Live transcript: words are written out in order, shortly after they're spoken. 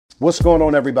What's going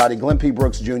on, everybody? Glenn P.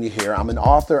 Brooks Jr. here. I'm an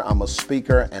author, I'm a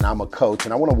speaker, and I'm a coach,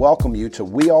 and I want to welcome you to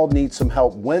We All Need Some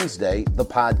Help Wednesday, the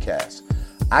podcast.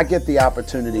 I get the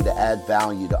opportunity to add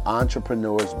value to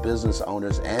entrepreneurs, business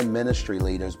owners, and ministry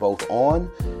leaders, both on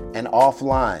and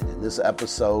offline, and this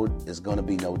episode is going to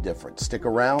be no different. Stick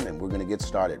around, and we're going to get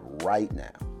started right now.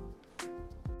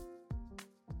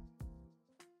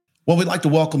 Well, we'd like to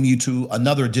welcome you to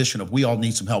another edition of We All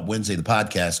Need Some Help Wednesday, the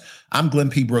podcast. I'm Glenn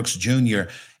P. Brooks Jr.,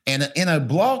 and in a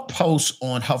blog post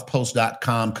on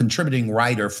HuffPost.com, contributing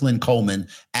writer Flynn Coleman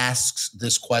asks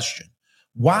this question: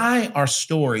 why are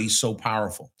stories so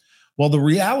powerful? Well, the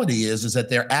reality is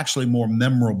that they're actually more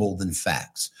memorable than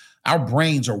facts. Our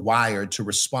brains are wired to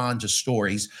respond to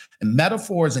stories, and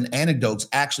metaphors and anecdotes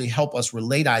actually help us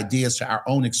relate ideas to our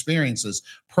own experiences,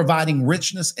 providing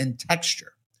richness and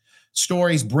texture.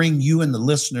 Stories bring you and the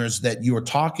listeners that you are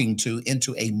talking to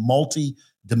into a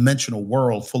multi-dimensional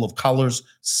world full of colors,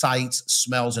 sights,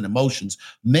 smells, and emotions,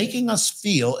 making us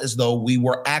feel as though we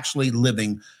were actually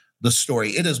living the story.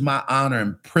 It is my honor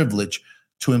and privilege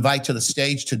to invite to the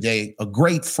stage today a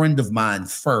great friend of mine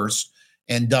first,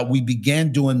 and we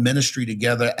began doing ministry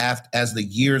together as the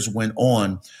years went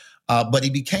on, but he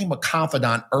became a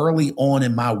confidant early on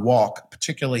in my walk,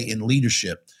 particularly in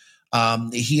leadership.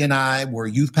 He and I were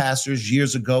youth pastors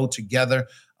years ago together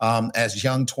as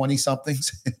young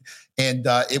 20-somethings. And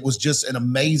it was just an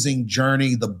amazing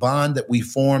journey. The bond that we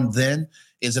formed then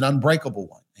is an unbreakable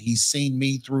one. He's seen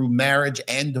me through marriage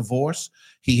and divorce.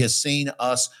 He has seen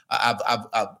us.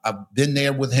 I've been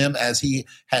there with him as he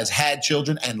has had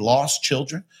children and lost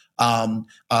children.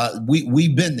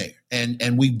 We've been there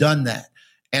and we've done that.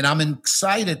 And I'm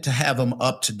excited to have him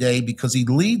up today because he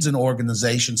leads an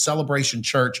organization, Celebration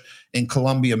Church in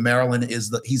Columbia, Maryland. He's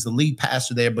the lead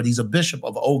pastor there, but he's a bishop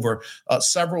of over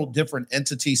several different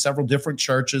entities, several different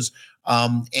churches,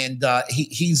 and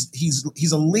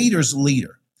he's a leader's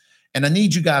leader. And I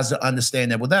need you guys to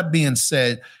understand that. With that being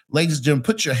said, ladies and gentlemen,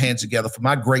 put your hands together for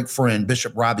my great friend,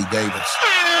 Bishop Robbie Davis.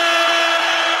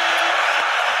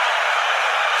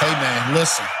 Hey, man,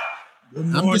 listen. Good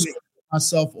morning. I'm just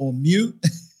myself on mute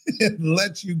and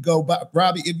let you go. But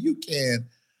Robbie, if you can,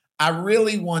 I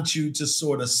really want you to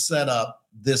sort of set up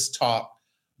this talk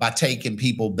by taking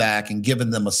people back and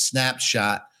giving them a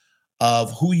snapshot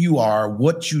of who you are,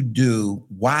 what you do,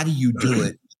 why do you do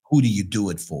it, who do you do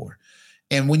it for?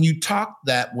 And when you talk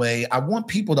that way, I want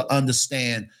people to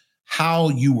understand how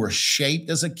you were shaped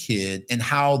as a kid and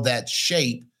how that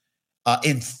shape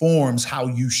informs how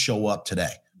you show up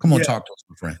today. Come on, talk to us,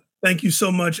 my friend. Thank you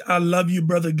so much. I love you,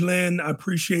 Brother Glenn. I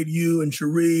appreciate you and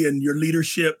Cherie and your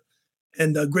leadership,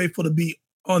 and grateful to be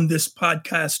on this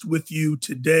podcast with you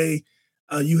today.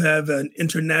 You have an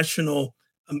international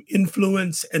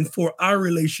influence, and for our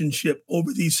relationship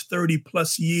over these 30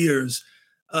 plus years,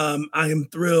 I am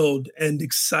thrilled and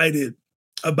excited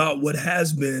about what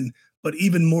has been, but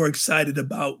even more excited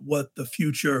about what the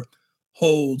future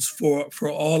holds for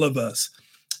all of us.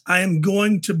 I am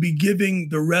going to be giving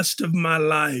the rest of my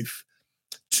life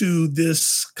to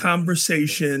this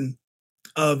conversation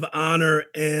of honor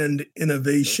and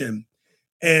innovation.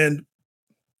 And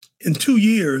in 2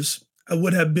 years, I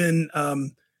would have been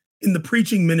in the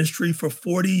preaching ministry for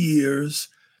 40 years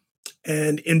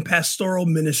and in pastoral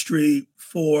ministry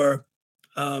for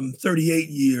 38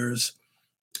 years,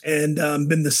 and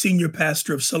been the senior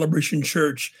pastor of Celebration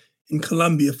Church in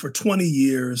Columbia for 20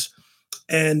 years.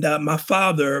 And my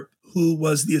father, who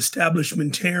was the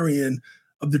establishmentarian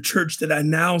of the church that I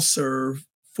now serve,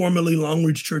 formerly Long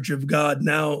Reach Church of God,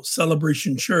 now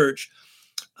Celebration Church,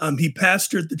 he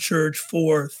pastored the church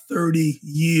for 30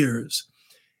 years.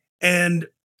 And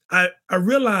I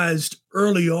realized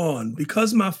early on,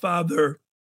 because my father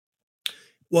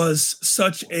was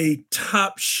such a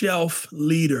top shelf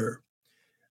leader,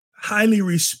 highly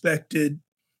respected,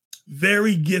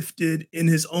 very gifted in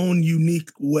his own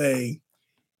unique way,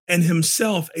 and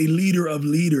himself a leader of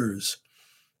leaders,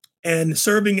 and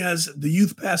serving as the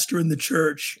youth pastor in the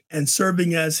church and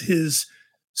serving as his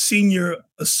senior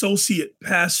associate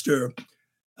pastor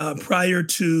prior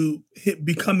to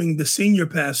becoming the senior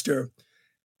pastor,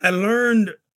 I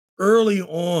learned early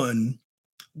on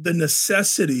the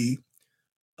necessity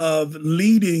of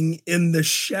leading in the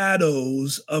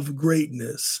shadows of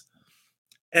greatness.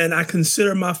 And I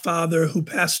consider my father, who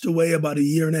passed away about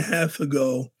 1.5 years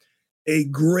ago, a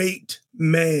great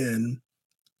man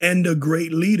and a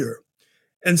great leader.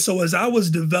 And so as I was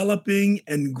developing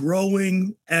and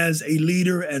growing as a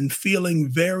leader and feeling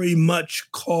very much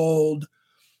called,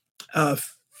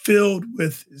 filled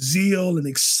with zeal and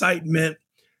excitement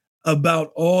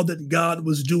about all that God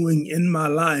was doing in my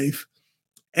life,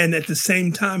 and at the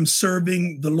same time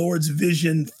serving the Lord's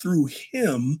vision through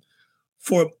him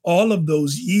for all of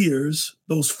those years,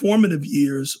 those formative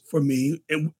years for me,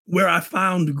 and where I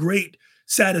found great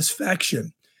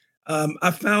satisfaction.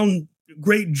 I found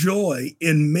great joy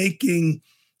in making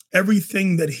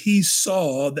everything that he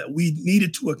saw that we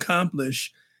needed to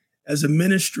accomplish as a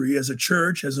ministry, as a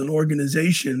church, as an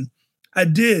organization. I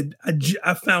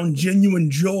found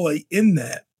genuine joy in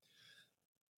that.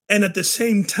 And at the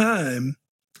same time,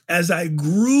 as I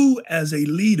grew as a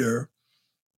leader,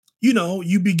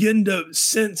 you begin to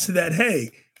sense that,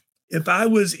 hey, if I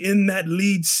was in that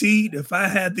lead seat, if I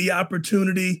had the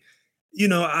opportunity,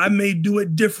 I may do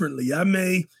it differently. I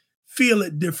may feel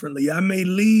it differently. I may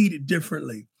lead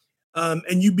differently.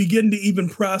 And you begin to even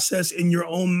process in your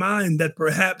own mind that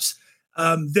perhaps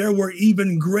there were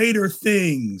even greater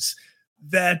things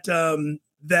that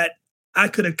I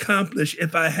could accomplish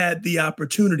if I had the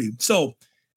opportunity. So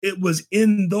it was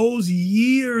in those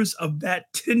years of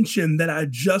that tension that I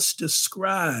just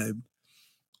described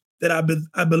that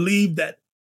I believe that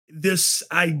this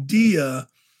idea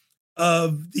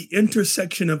of the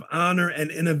intersection of honor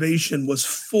and innovation was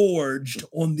forged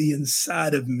on the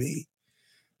inside of me.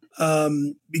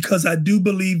 Because I do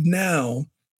believe now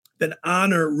that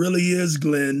honor really is,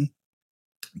 Glenn,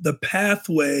 the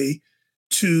pathway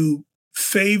to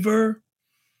favor.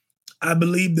 I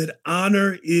believe that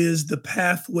honor is the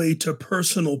pathway to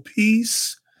personal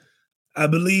peace. I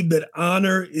believe that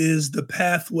honor is the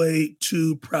pathway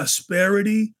to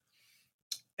prosperity.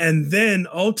 And then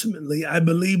ultimately, I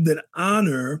believe that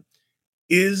honor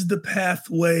is the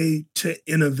pathway to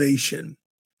innovation.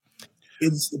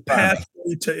 It's the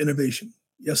pathway to innovation.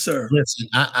 Yes, sir. Listen,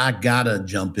 I gotta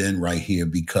jump in right here,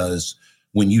 because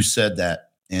when you said that,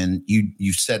 and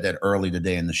you said that early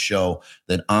today in the show,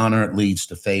 that honor leads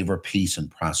to favor, peace,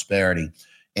 and prosperity,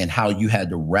 and how you had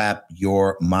to wrap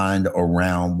your mind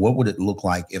around what would it look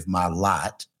like if my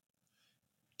lot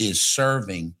is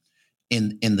serving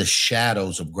in the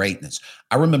shadows of greatness.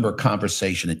 I remember a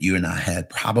conversation that you and I had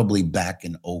probably back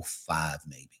in 2005,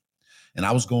 maybe. And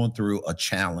I was going through a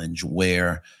challenge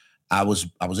where I was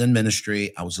in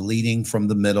ministry. I was leading from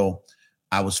the middle.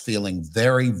 I was feeling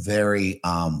very, very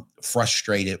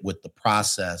frustrated with the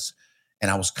process. And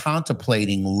I was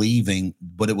contemplating leaving,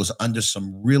 but it was under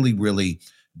some really, really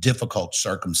difficult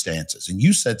circumstances. And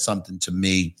you said something to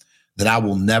me that I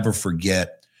will never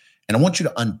forget. And I want you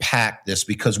to unpack this,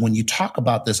 because when you talk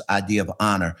about this idea of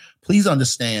honor, please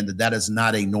understand that that is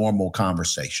not a normal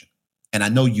conversation. And I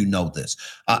know you know this.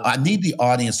 I need the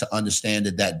audience to understand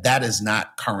that is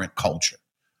not current culture.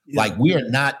 Yeah. Like, we are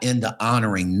not into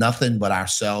honoring nothing but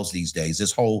ourselves these days.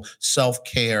 This whole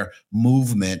self-care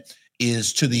movement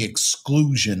is to the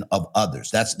exclusion of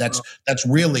others. That's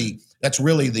really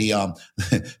the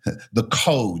the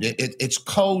code. It's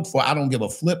code for I don't give a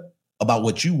flip about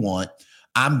what you want.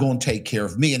 I'm going to take care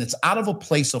of me. And it's out of a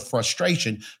place of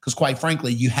frustration, because quite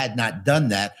frankly, you had not done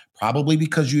that, probably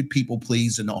because you'd people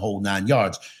pleased in the whole 9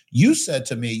 yards. You said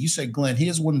to me, Glenn,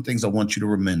 here's one of the things I want you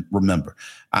to remember.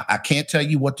 I can't tell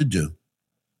you what to do.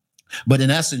 But in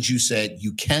essence, you said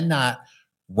you cannot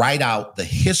write out the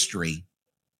history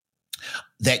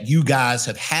that you guys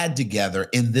have had together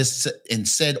in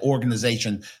said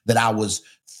organization that I was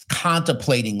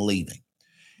contemplating leaving.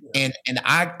 And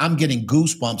I'm getting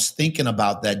goosebumps thinking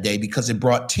about that day, because it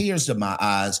brought tears to my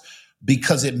eyes,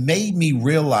 because it made me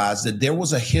realize that there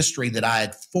was a history that I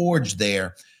had forged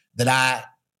there that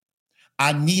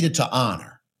I needed to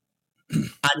honor.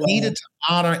 I needed to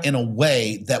honor in a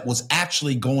way that was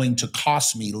actually going to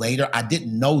cost me later. I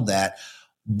didn't know that.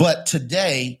 But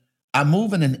today, I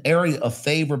move in an area of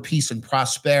favor, peace, and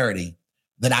prosperity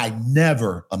that I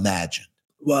never imagined.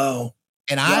 Wow.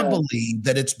 And I believe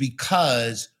that it's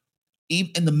because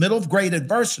in the middle of great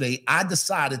adversity, I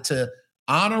decided to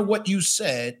honor what you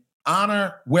said,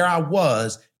 honor where I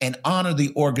was, and honor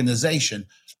the organization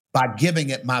by giving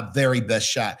it my very best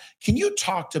shot. Can you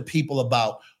talk to people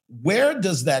about where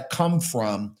does that come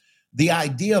from, the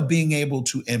idea of being able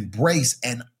to embrace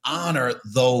and honor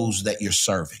those that you're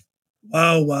serving?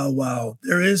 Wow.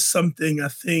 There is something, I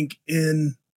think,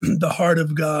 in the heart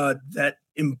of God that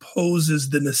imposes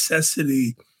the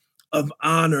necessity of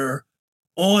honor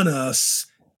on us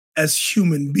as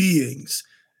human beings.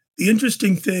 The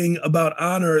interesting thing about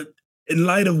honor, in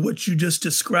light of what you just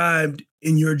described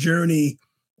in your journey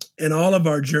and all of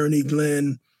our journey,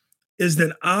 Glenn, is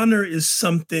that honor is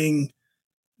something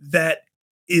that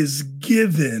is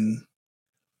given.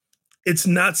 It's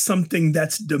not something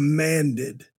that's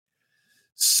demanded.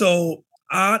 So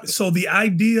the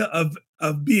idea of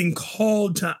being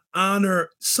called to honor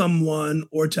someone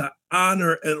or to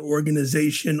honor an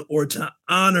organization or to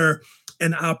honor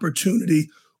an opportunity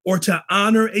or to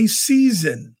honor a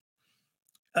season.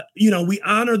 We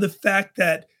honor the fact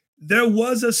that there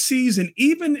was a season,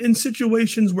 even in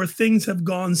situations where things have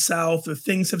gone south or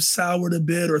things have soured a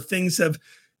bit or things have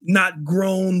not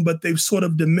grown, but they've sort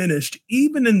of diminished.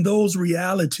 Even in those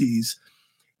realities,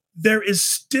 there is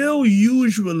still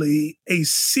usually a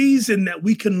season that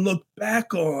we can look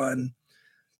back on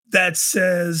that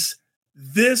says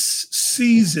this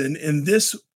season in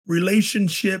this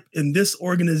relationship, in this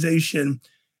organization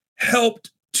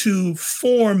helped to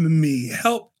form me,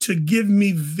 helped to give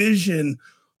me vision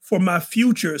for my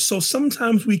future. So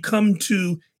sometimes we come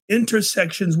to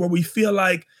intersections where we feel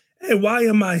like, hey, why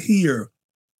am I here?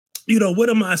 What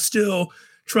am I still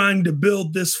trying to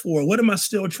build this for? What am I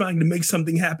still trying to make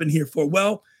something happen here for?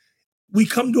 Well, we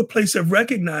come to a place of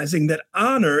recognizing that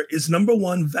honor is, number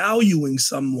one, valuing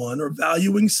someone or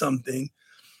valuing something.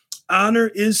 Honor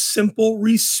is simple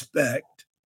respect.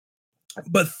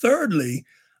 But thirdly,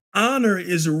 honor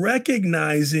is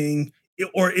recognizing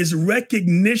or is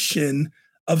recognition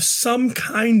of some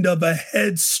kind of a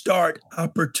head start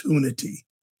opportunity.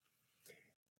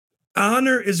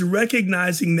 Honor is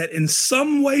recognizing that in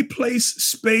some way, place,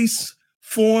 space,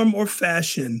 form, or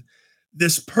fashion,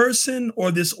 this person or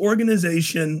this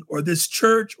organization or this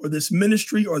church or this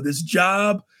ministry or this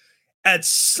job at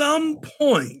some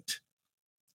point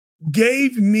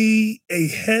gave me a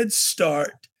head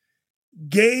start,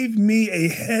 gave me a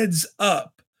heads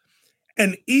up.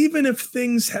 And even if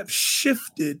things have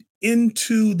shifted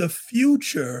into the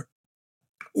future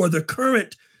or the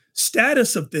current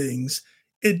status of things,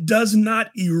 it does not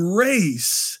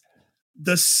erase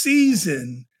the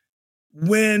season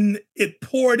when it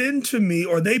poured into me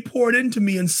or they poured into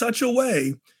me in such a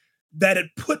way that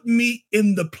it put me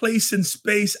in the place and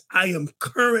space I am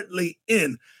currently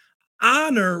in.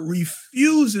 Honor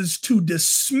refuses to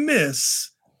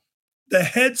dismiss the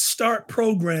Head Start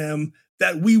program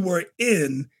that we were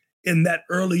in that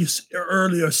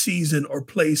earlier season or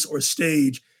place or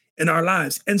stage in our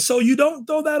lives. And so you don't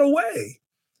throw that away.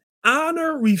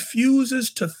 Honor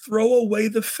refuses to throw away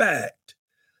the fact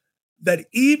that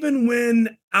even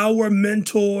when our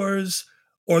mentors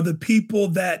or the people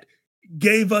that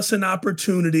gave us an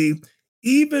opportunity,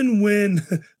 even when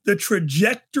the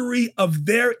trajectory of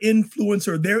their influence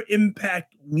or their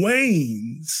impact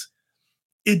wanes,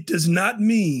 it does not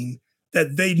mean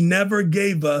that they never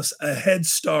gave us a head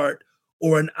start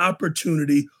or an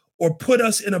opportunity or put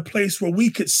us in a place where we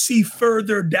could see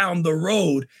further down the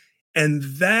road. And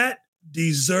that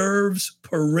deserves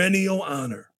perennial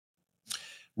honor.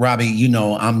 Robbie,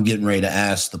 I'm getting ready to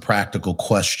ask the practical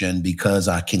question because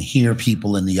I can hear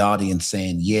people in the audience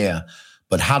saying, yeah,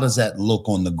 but how does that look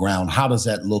on the ground? How does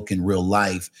that look in real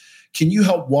life? Can you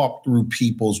help walk through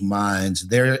people's minds?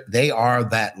 They are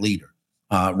that leader.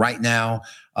 Right now,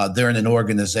 they're in an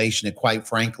organization that, quite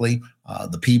frankly,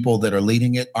 the people that are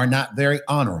leading it are not very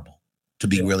honorable, to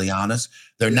be really honest.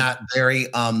 They're not very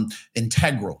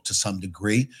integral to some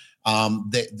degree.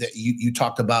 You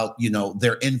talked about,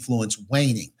 their influence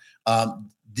waning.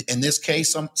 In this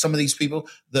case, some of these people,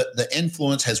 the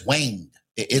influence has waned.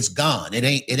 It's gone. It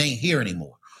ain't here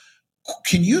anymore.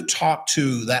 Can you talk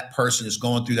to that person that's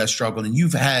going through that struggle, and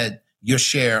you've had your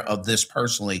share of this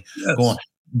personally? Yes.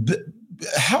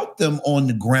 Help them on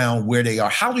the ground where they are.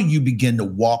 How do you begin to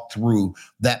walk through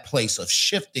that place of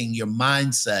shifting your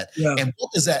mindset? Yeah. And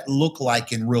what does that look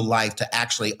like in real life to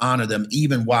actually honor them,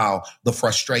 even while the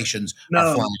frustrations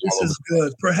are flying? This is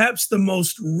good. Perhaps the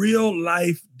most real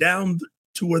life, down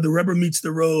to where the rubber meets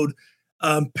the road,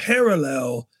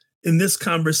 parallel in this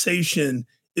conversation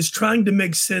is trying to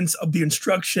make sense of the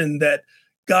instruction that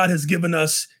God has given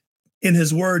us in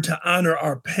his word to honor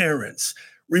our parents.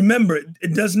 Remember,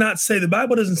 it does not say, the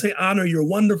Bible doesn't say honor your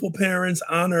wonderful parents,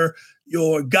 honor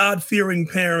your God-fearing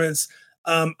parents,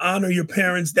 honor your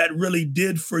parents that really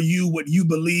did for you what you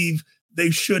believe they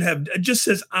should have. It just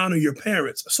says honor your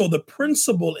parents. So the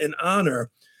principle in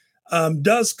honor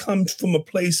does come from a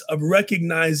place of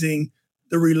recognizing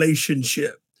the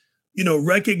relationship,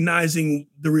 recognizing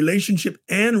the relationship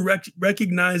and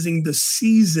recognizing the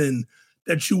season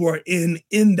that you are in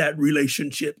that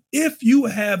relationship. If you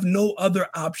have no other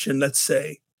option, let's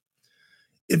say,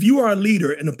 if you are a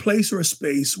leader in a place or a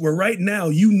space where right now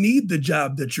you need the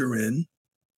job that you're in,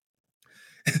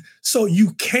 so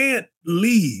you can't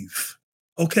leave,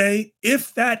 okay?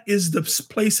 If that is the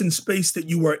place and space that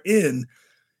you are in,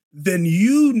 then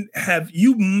you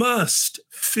must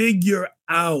figure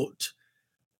out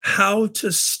how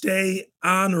to stay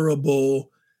honorable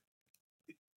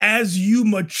as you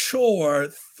mature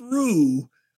through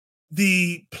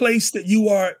the place that you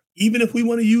are even if we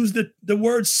want to use the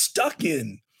word stuck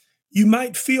in, you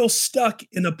might feel stuck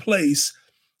in a place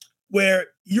where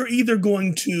you're either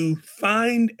going to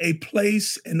find a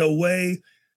place and a way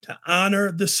to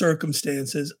honor the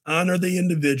circumstances, honor the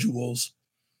individuals,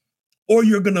 or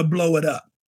you're going to blow it up.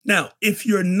 Now, if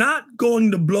you're not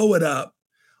going to blow it up,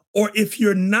 or if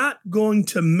you're not going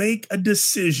to make a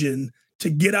decision to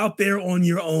get out there on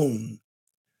your own,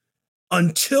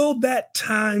 until that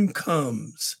time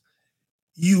comes,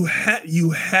 you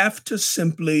have to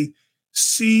simply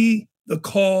see the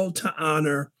call to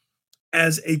honor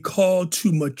as a call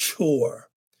to mature.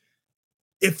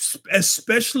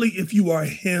 Especially if you are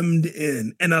hemmed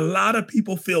in, and a lot of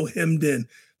people feel hemmed in,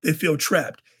 they feel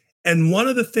trapped. And one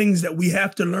of the things that we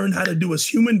have to learn how to do as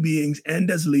human beings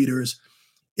and as leaders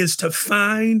is to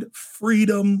find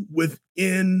freedom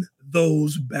within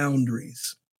those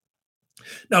boundaries.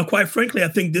 Now, quite frankly, I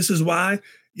think this is why,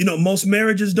 most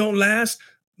marriages don't last.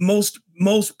 Most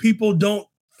people don't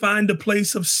find a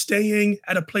place of staying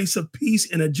at a place of peace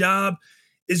in a job,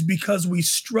 is because we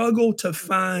struggle to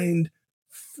find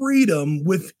freedom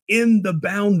within the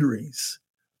boundaries.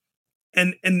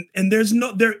 And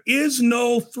there is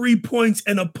no 3 points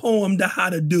in a poem to how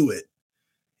to do it.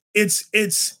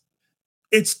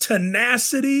 It's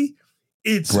tenacity,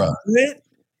 it's grit,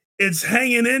 it's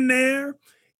hanging in there.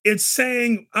 It's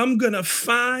saying, I'm going to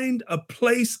find a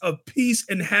place of peace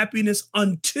and happiness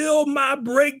until my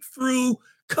breakthrough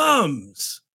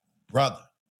comes. Brother,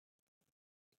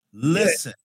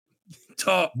 listen. Yeah.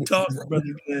 Talk,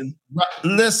 Brother Glenn.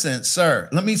 Listen, sir,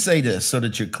 let me say this so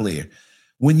that you're clear.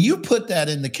 When you put that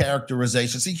in the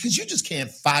characterization, see, because you just can't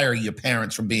fire your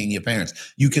parents from being your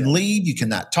parents. You can leave, you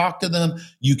cannot talk to them,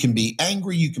 you can be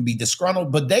angry, you can be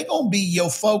disgruntled, but they gonna be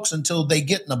your folks until they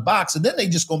get in a box, and then they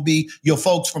just gonna be your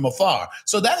folks from afar.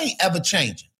 So that ain't ever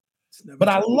changing. But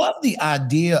I love the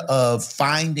idea of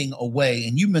finding a way,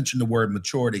 and you mentioned the word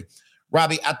maturity.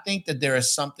 Robbie, I think that there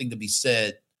is something to be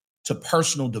said to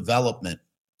personal development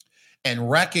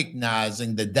and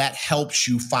recognizing that helps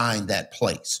you find that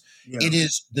place. Yeah. It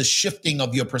is the shifting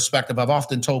of your perspective. I've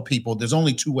often told people there's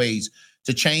only two ways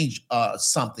to change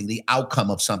something, the outcome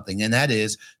of something, and that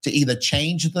is to either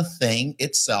change the thing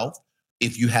itself,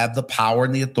 if you have the power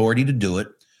and the authority to do it,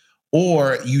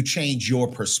 or you change your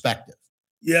perspective.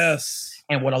 Yes.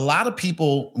 And what a lot of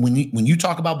people, when you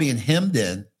talk about being hemmed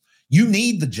in, you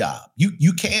need the job.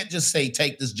 You can't just say,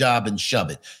 take this job and shove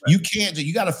it. Right. You can't.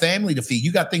 You got a family to feed.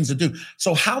 You got things to do.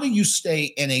 So how do you stay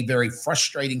in a very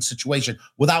frustrating situation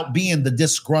without being the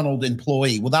disgruntled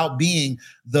employee, without being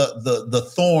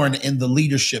the thorn in the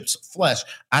leadership's flesh?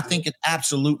 I think it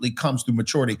absolutely comes through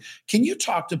maturity. Can you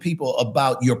talk to people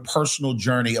about your personal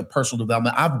journey of personal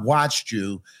development? I've watched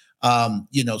you,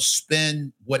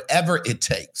 spend whatever it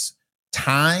takes,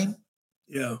 time,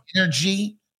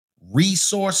 energy,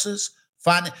 resources,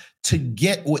 to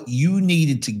get what you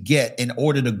needed to get in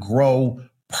order to grow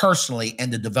personally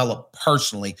and to develop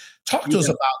personally. Talk to us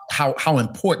about how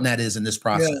important that is in this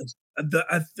process.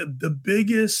 The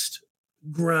biggest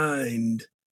grind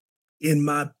in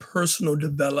my personal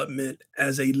development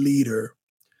as a leader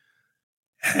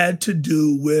had to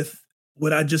do with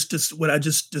what I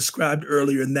just described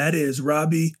earlier, and that is,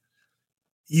 Robbie,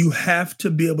 you have to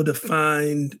be able to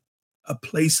find a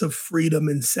place of freedom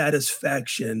and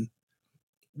satisfaction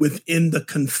within the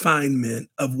confinement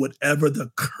of whatever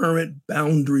the current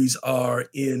boundaries are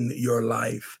in your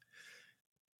life.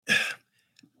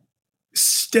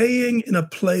 Staying in a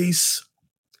place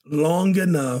long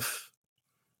enough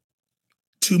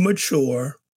to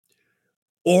mature,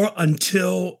 or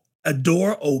until a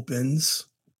door opens,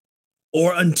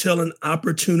 or until an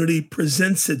opportunity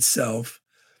presents itself,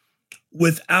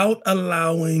 without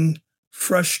allowing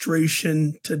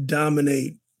frustration to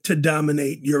dominate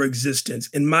your existence.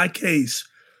 In my case,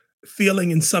 feeling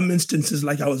in some instances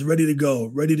like I was ready to go,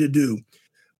 ready to do.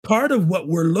 Part of what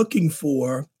we're looking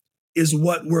for is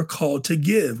what we're called to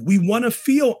give. We want to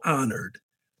feel honored.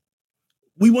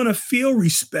 We want to feel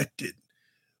respected.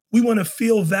 We want to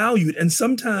feel valued. And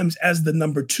sometimes as the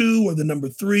number 2 or the number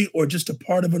 3, or just a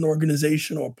part of an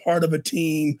organization or part of a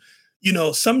team,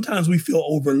 sometimes we feel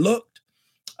overlooked.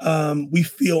 We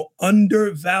feel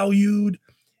undervalued.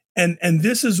 And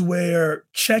this is where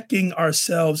checking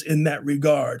ourselves in that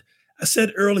regard. I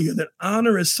said earlier that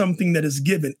honor is something that is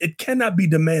given. It cannot be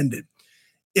demanded.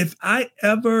 If I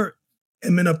ever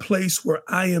am in a place where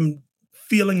I am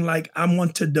feeling like I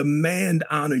want to demand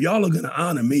honor, y'all are going to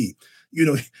honor me.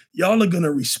 Y'all are going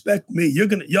to respect me.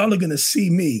 Y'all are going to see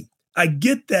me. I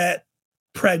get that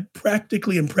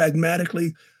practically and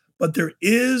pragmatically, but there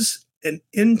is an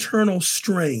internal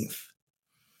strength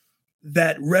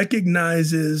that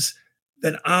recognizes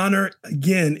that honor,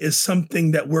 again, is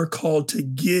something that we're called to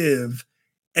give,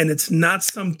 and it's not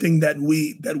something that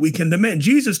we can demand.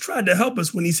 Jesus tried to help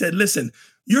us when he said, listen,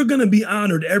 you're going to be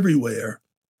honored everywhere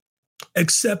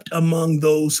except among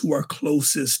those who are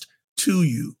closest to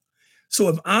you. So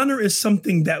if honor is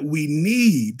something that we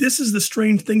need, this is the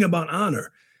strange thing about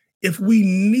honor. If we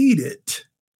need it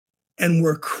and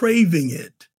we're craving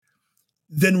it,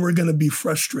 then we're going to be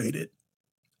frustrated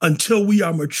until we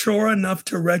are mature enough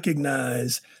to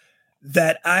recognize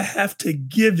that I have to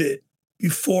give it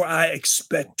before I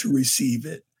expect to receive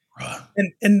it. Right.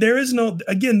 And there is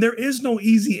no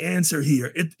easy answer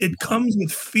here. It comes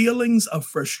with feelings of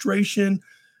frustration,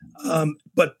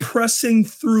 but pressing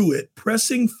through it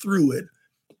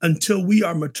until we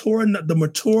are mature enough, the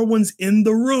mature ones in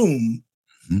the room,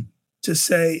 to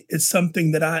say it's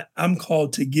something that I'm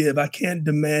called to give. I can't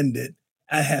demand it.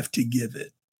 I have to give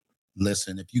it.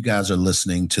 Listen, if you guys are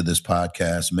listening to this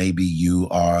podcast, maybe you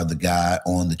are the guy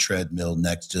on the treadmill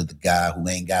next to the guy who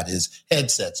ain't got his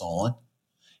headsets on,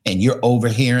 and you're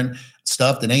overhearing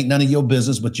stuff that ain't none of your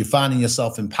business, but you're finding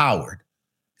yourself empowered.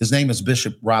 His name is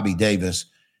Bishop Robbie Davis.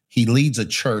 He leads a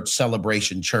church,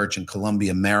 Celebration Church in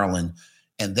Columbia, Maryland,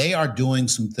 and they are doing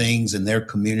some things in their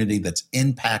community that's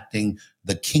impacting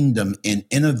the kingdom in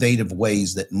innovative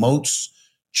ways that most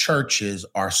churches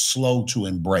are slow to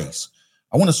embrace.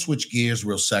 I want to switch gears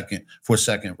for a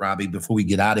second, Robbie, before we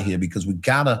get out of here, because we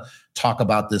got to talk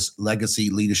about this Legacy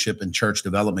Leadership and Church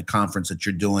Development Conference that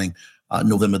you're doing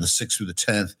November the 6th through the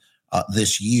 10th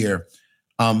this year.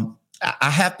 I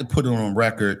have to put it on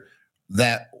record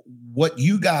that what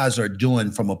you guys are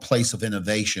doing from a place of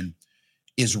innovation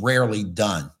is rarely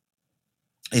done.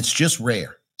 It's just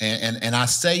rare. And I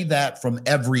say that from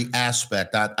every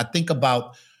aspect. I think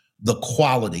about the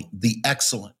quality, the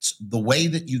excellence, the way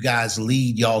that you guys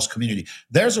lead y'all's community.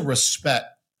 There's a respect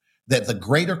that the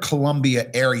greater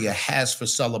Columbia area has for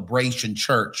Celebration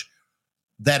Church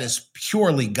that is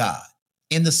purely God,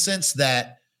 in the sense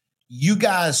that you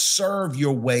guys serve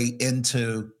your way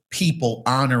into people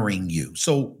honoring you.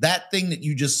 So that thing that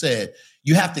you just said,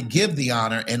 you have to give the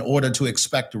honor in order to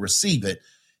expect to receive it.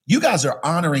 You guys are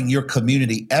honoring your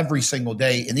community every single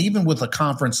day. And even with a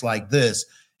conference like this,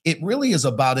 it really is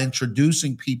about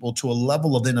introducing people to a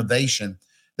level of innovation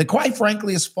that, quite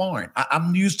frankly, is foreign.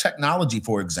 I'm use technology,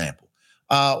 for example.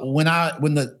 When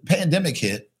the pandemic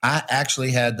hit, I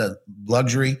actually had the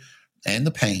luxury and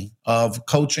the pain of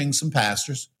coaching some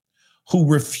pastors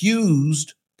who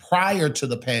refused prior to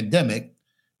the pandemic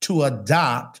to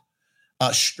adopt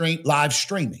live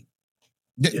streaming,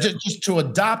 just to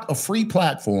adopt a free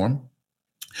platform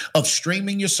of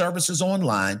streaming your services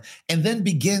online and then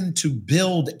begin to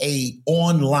build a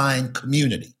online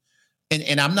community.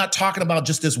 And I'm not talking about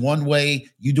just this one way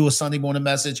you do a Sunday morning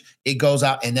message, it goes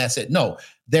out and that's it. No,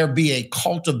 there be a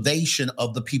cultivation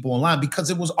of the people online, because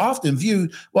it was often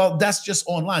viewed, well, that's just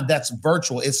online. That's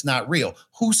virtual. It's not real.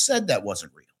 Who said that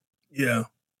wasn't real? Yeah.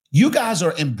 You guys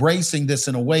are embracing this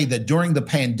in a way that during the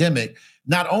pandemic,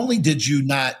 not only did you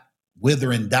not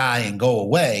wither and die and go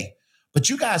away, but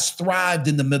you guys thrived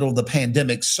in the middle of the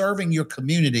pandemic, serving your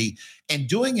community and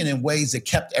doing it in ways that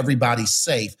kept everybody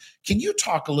safe. Can you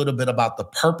talk a little bit about the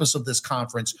purpose of this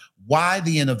conference, why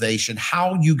the innovation,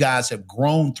 how you guys have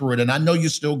grown through it? And I know you're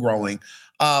still growing,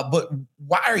 but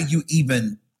why are you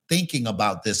even thinking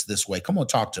about this way? Come on,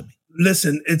 talk to me.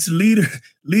 Listen, it's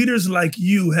leaders like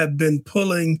you have been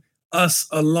pulling us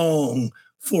along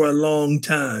for a long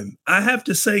time. I have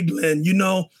to say, Glenn,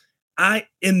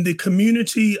 in the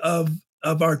community of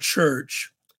our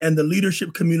church and the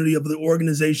leadership community of the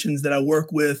organizations that I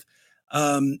work with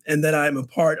and that I'm a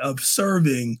part of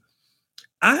serving,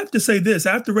 I have to say this.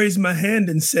 I have to raise my hand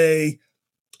and say,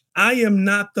 I am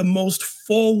not the most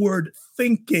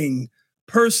forward-thinking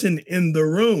person in the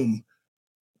room.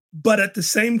 But at the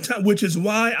same time, which is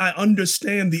why I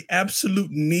understand the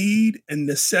absolute need and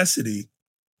necessity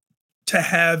to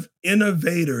have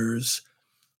innovators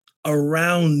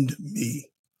around me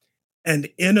and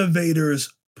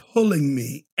innovators pulling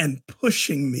me and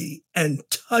pushing me and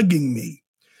tugging me.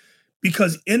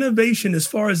 Because innovation, as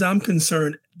far as I'm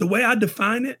concerned, the way I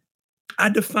define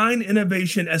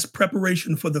innovation as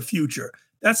preparation for the future.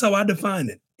 That's how I define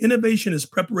it. Innovation is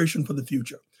preparation for the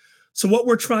future. So what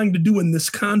we're trying to do in this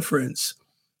conference,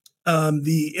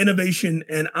 the Innovation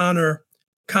and Honor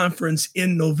Conference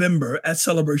in November at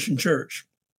Celebration Church,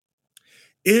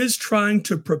 is trying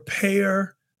to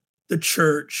prepare the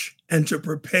church and to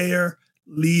prepare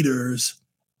leaders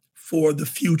for the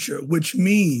future, which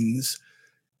means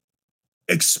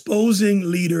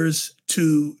exposing leaders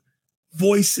to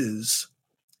voices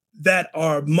that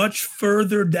are much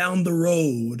further down the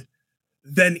road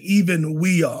than even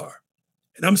we are.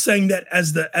 And I'm saying that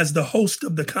as the host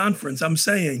of the conference, I'm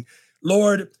saying,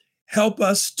 Lord, help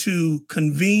us to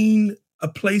convene a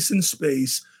place and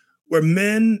space where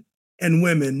men and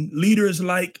women, leaders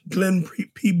like Glenn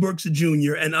P. Brooks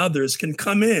Jr. and others can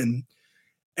come in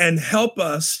and help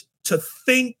us to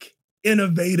think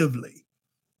innovatively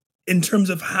in terms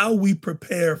of how we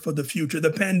prepare for the future.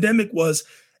 The pandemic was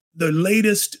the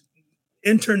latest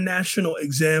international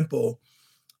example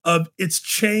of it's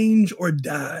change or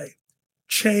die,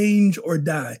 change or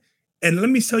die. And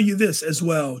let me tell you this as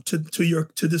well to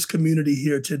this community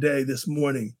here today, this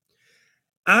morning.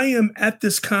 I am at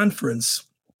this conference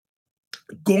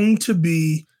going to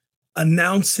be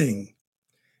announcing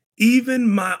even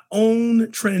my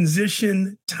own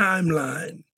transition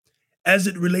timeline as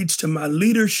it relates to my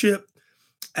leadership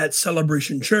at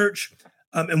Celebration Church,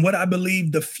 and what I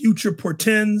believe the future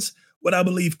portends, what I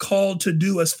believe called to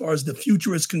do as far as the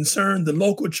future is concerned, the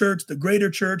local church, the greater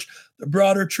church, the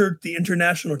broader church, the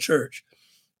international church.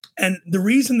 And the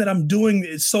reason that I'm doing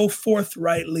it so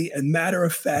forthrightly and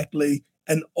matter-of-factly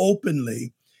and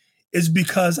openly is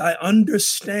because I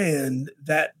understand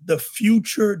that the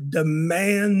future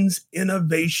demands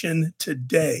innovation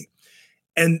today.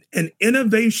 And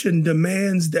innovation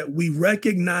demands that we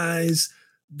recognize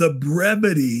the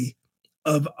brevity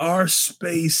of our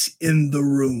space in the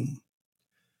room.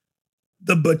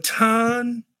 The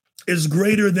baton is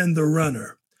greater than the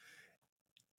runner.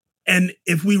 And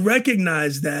if we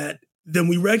recognize that, then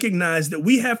we recognize that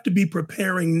we have to be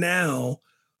preparing now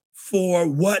for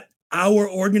what our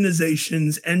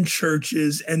organizations and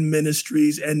churches and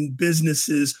ministries and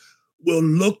businesses will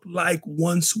look like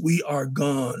once we are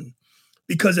gone.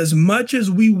 Because as much as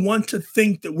we want to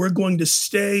think that we're going to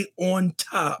stay on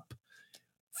top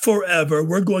forever,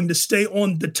 we're going to stay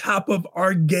on the top of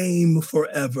our game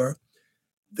forever,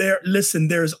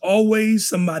 there's always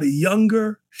somebody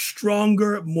younger,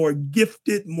 stronger, more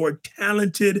gifted, more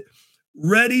talented,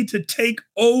 ready to take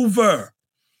over.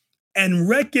 And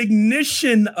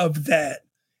recognition of that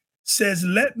says,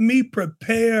 let me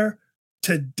prepare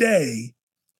today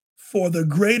for the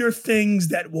greater things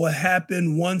that will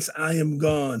happen once I am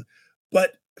gone.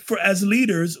 But as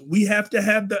leaders, we have to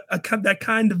have that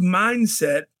kind of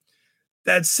mindset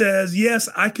that says, yes,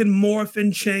 I can morph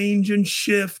and change and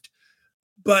shift,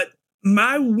 but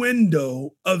my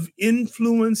window of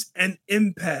influence and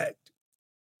impact,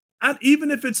 even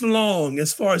if it's long,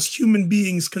 as far as human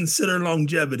beings consider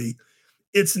longevity,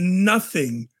 it's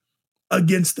nothing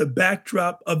against the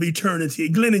backdrop of eternity.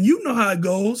 Glenn, and you know how it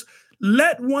goes.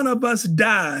 Let one of us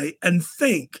die and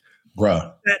think,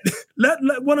 bruh, let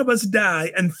one of us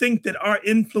die and think that our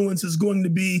influence is going to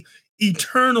be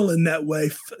eternal in that way.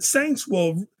 Saints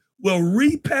will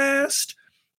repast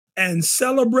and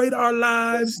celebrate our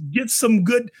lives, get some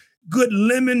good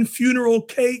lemon funeral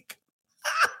cake,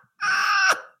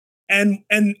 and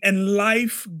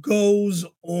life goes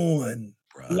on.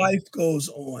 Bruh. Life goes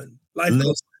on.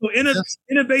 So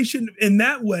innovation in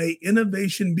that way,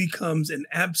 innovation becomes an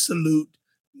absolute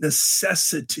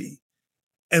necessity.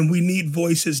 And we need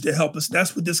voices to help us.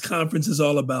 That's what this conference is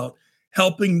all about,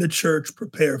 helping the church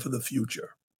prepare for the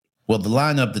future. Well, the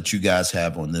lineup that you guys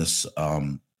have on this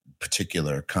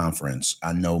particular conference,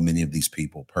 I know many of these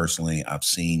people personally. I've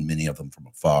seen many of them from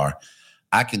afar.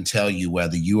 I can tell you,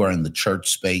 whether you are in the church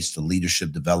space, the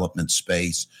leadership development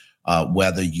space,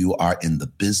 whether you are in the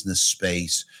business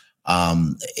space,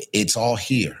 it's all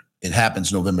here. It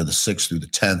happens November the 6th through the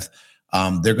 10th.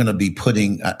 They're going to be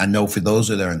putting, I know for those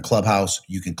that are in Clubhouse,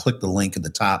 you can click the link at the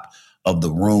top of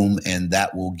the room, and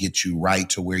that will get you right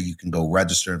to where you can go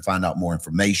register and find out more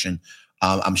information.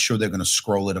 I'm sure they're going to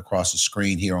scroll it across the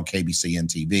screen here on KBCN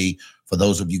TV for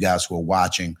those of you guys who are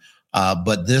watching.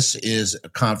 But this is a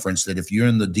conference that if you're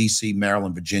in the DC,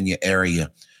 Maryland, Virginia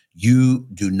area, you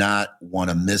do not want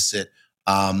to miss it.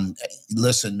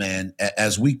 Listen, man,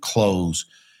 as we close,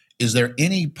 is there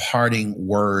any parting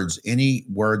words, any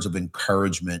words of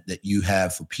encouragement that you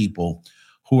have for people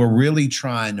who are really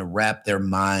trying to wrap their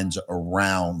minds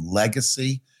around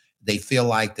legacy? They feel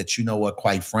like that, you know what,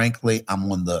 quite frankly,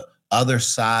 I'm on the other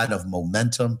side of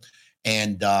momentum,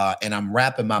 and I'm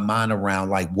wrapping my mind around,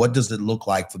 like, what does it look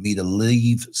like for me to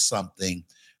leave something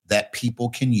that people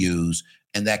can use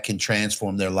and that can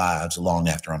transform their lives long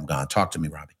after I'm gone? Talk to me,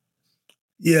 Robbie.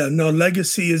 Yeah, no,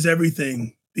 legacy is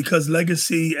everything, because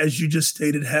legacy, as you just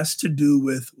stated, has to do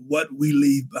with what we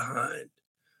leave behind.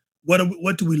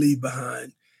 What do we leave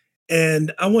behind?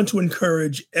 And I want to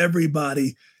encourage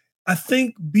everybody. I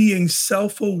think being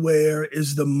self-aware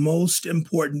is the most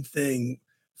important thing.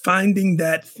 Finding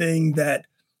that thing that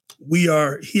we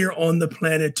are here on the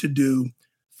planet to do,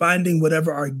 finding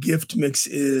whatever our gift mix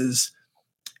is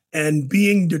and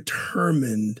being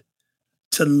determined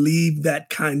to leave that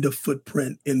kind of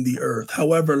footprint in the earth,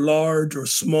 however large or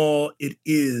small it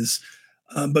is,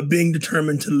 but being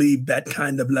determined to leave that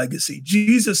kind of legacy.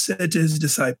 Jesus said to his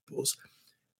disciples,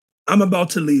 I'm about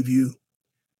to leave you.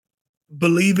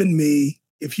 Believe in me.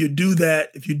 If you do that,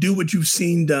 if you do what you've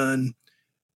seen done,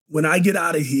 when I get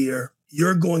out of here,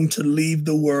 you're going to leave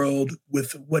the world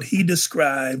with what he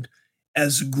described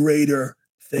as greater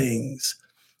things.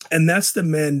 And that's the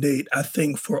mandate, I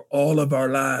think, for all of our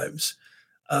lives.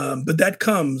 But that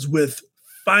comes with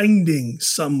finding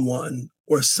someone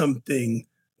or something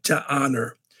to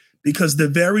honor, because the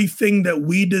very thing that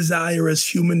we desire as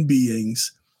human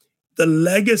beings, the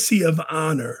legacy of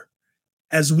honor,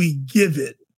 as we give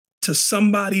it to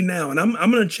somebody now, and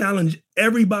I'm going to challenge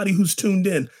everybody who's tuned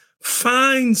in,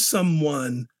 find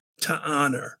someone to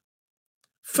honor.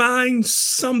 Find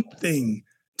something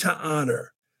to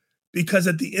honor, because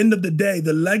at the end of the day,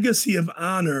 the legacy of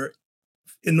honor,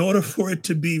 in order for it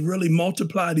to be really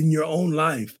multiplied in your own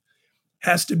life,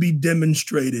 has to be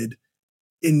demonstrated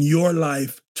in your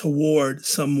life toward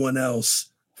someone else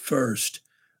first.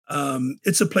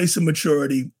 It's a place of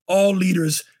maturity. All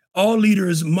leaders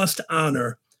must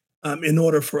honor in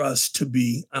order for us to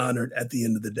be honored at the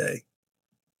end of the day.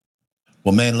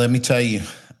 Well, man, let me tell you,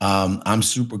 I'm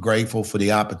super grateful for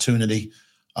the opportunity.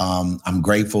 I'm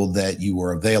grateful that you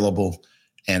were available,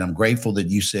 and I'm grateful that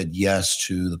you said yes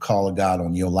to the call of God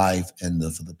on your life, and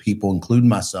for the people, including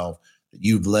myself, that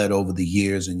you've led over the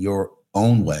years in your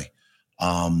own way.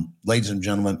 Ladies and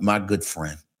gentlemen, my good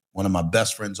friend, one of my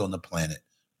best friends on the planet,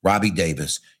 Robbie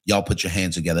Davis. Y'all put your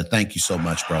hands together. Thank you so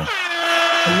much, bro.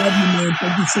 I love you, man.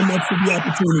 Thank you so much for the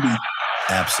opportunity.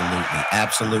 Absolutely.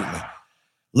 Absolutely.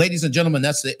 Ladies and gentlemen,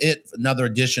 that's it for another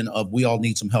edition of We All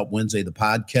Need Some Help Wednesday, the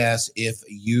podcast. If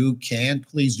you can,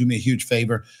 please do me a huge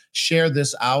favor. Share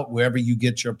this out wherever you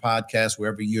get your podcast,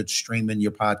 wherever you're streaming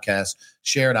your podcast.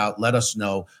 Share it out. Let us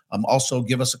know. Also,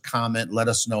 give us a comment. Let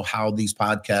us know how these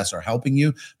podcasts are helping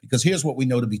you, because here's what we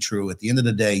know to be true. At the end of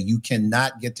the day, you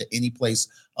cannot get to any place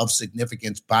of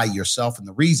significance by yourself. And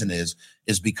the reason is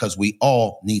because we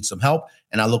all need some help.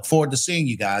 And I look forward to seeing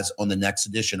you guys on the next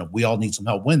edition of We All Need Some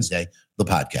Help Wednesday, the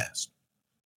podcast.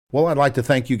 Well, I'd like to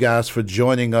thank you guys for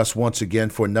joining us once again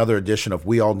for another edition of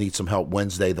We All Need Some Help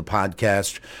Wednesday, the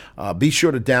podcast. Be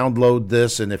sure to download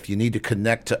this, and if you need to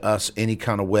connect to us any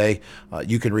kind of way,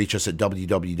 you can reach us at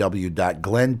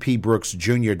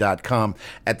www.glennpbrooksjr.com.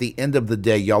 At the end of the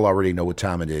day, y'all already know what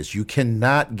time it is. You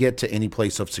cannot get to any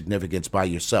place of significance by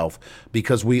yourself,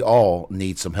 because we all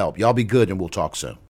need some help. Y'all be good, and we'll talk soon.